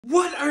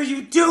What are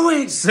you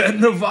doing?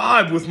 Setting a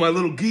vibe with my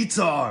little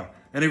guitar.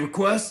 Any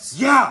requests?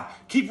 Yeah,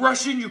 keep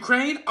Russia and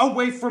Ukraine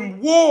away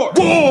from war.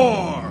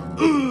 War!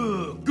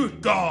 Ugh,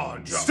 good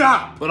God, John.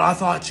 Stop. But I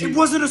thought you... It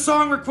wasn't a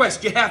song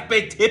request, you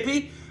half-baked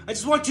hippie. I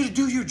just want you to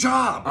do your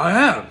job. I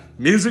am.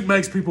 Music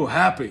makes people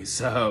happy,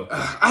 so...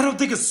 I don't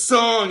think a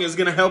song is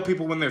gonna help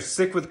people when they're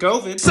sick with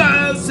COVID.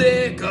 So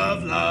sick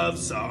of love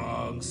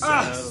songs,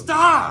 so...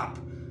 Stop!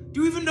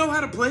 Do you even know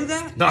how to play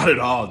that? Not at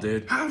all,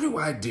 dude. How do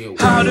I deal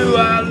with How do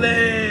I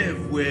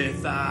live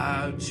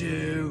without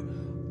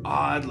you?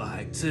 I'd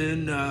like to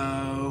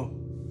know.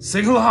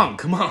 Sing along,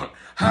 come on.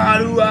 How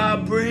do I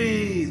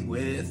breathe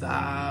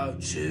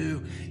without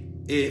you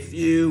if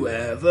you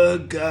ever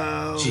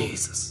go?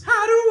 Jesus.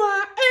 How do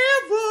I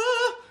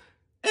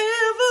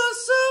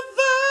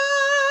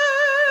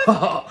ever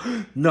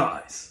survive?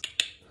 Nice.